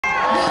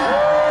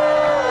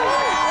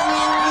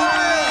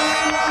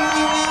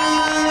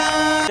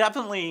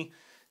definitely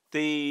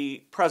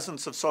the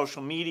presence of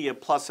social media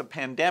plus a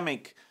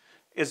pandemic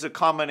is a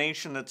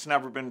combination that's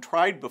never been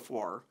tried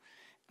before.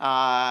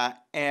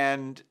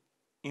 And,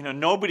 you know,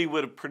 nobody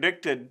would have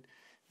predicted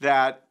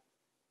that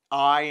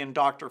I and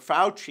Dr.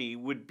 Fauci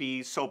would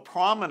be so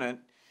prominent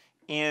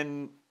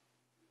in,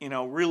 you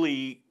know,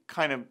 really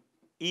kind of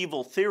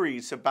evil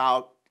theories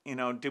about, you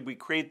know, did we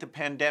create the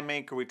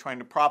pandemic? Are we trying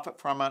to profit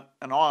from it?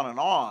 And on and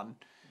on.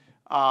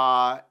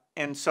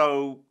 And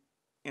so,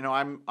 you know,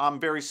 I'm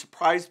very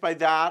surprised by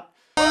that.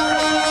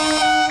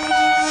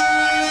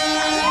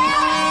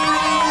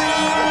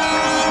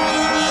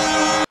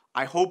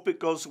 I hope it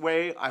goes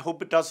away. I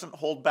hope it doesn't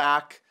hold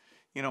back,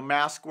 you know,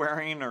 mask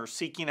wearing or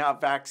seeking out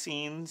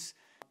vaccines.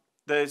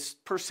 The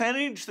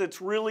percentage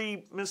that's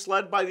really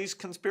misled by these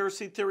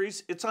conspiracy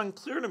theories, it's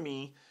unclear to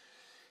me.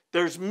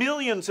 There's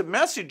millions of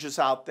messages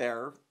out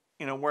there,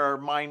 you know, where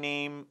my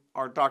name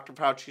or Dr.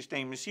 Fauci's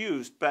name is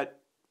used, but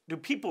do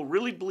people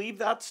really believe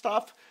that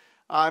stuff?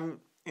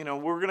 You know,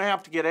 we're going to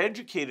have to get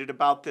educated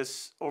about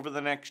this over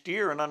the next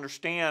year and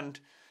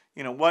understand,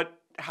 you know,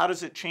 how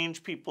does it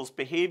change people's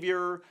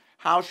behavior?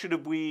 How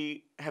should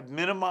we have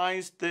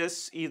minimized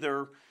this,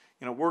 either,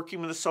 you know,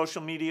 working with the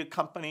social media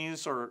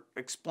companies or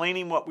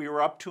explaining what we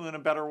were up to in a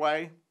better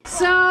way?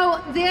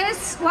 So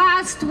this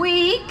last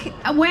week,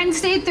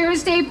 Wednesday,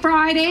 Thursday,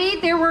 Friday,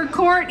 there were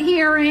court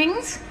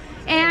hearings,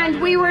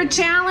 and we were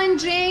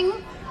challenging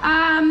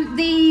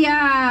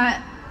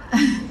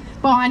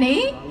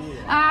Bonnie,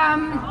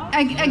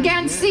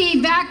 against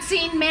the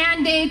vaccine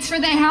mandates for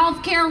the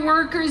healthcare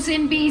workers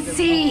in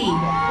BC.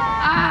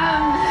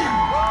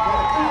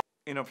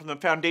 You know, from the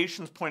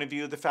foundation's point of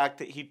view, the fact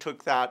that he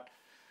took that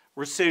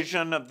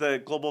rescission of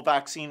the global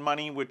vaccine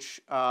money,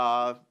 which, you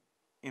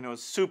know,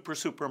 is super,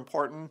 super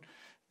important.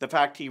 The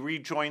fact he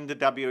rejoined the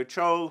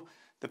WHO,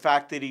 the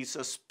fact that he's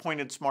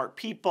appointed smart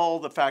people,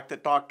 the fact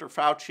that Dr.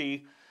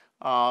 Fauci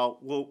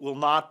will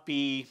not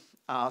be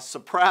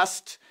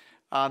suppressed.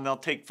 And they'll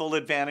take full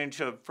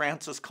advantage of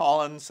Francis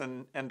Collins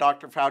and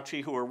Dr.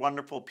 Fauci, who are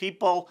wonderful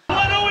people.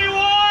 What do we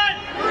want?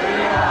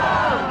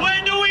 Freedom!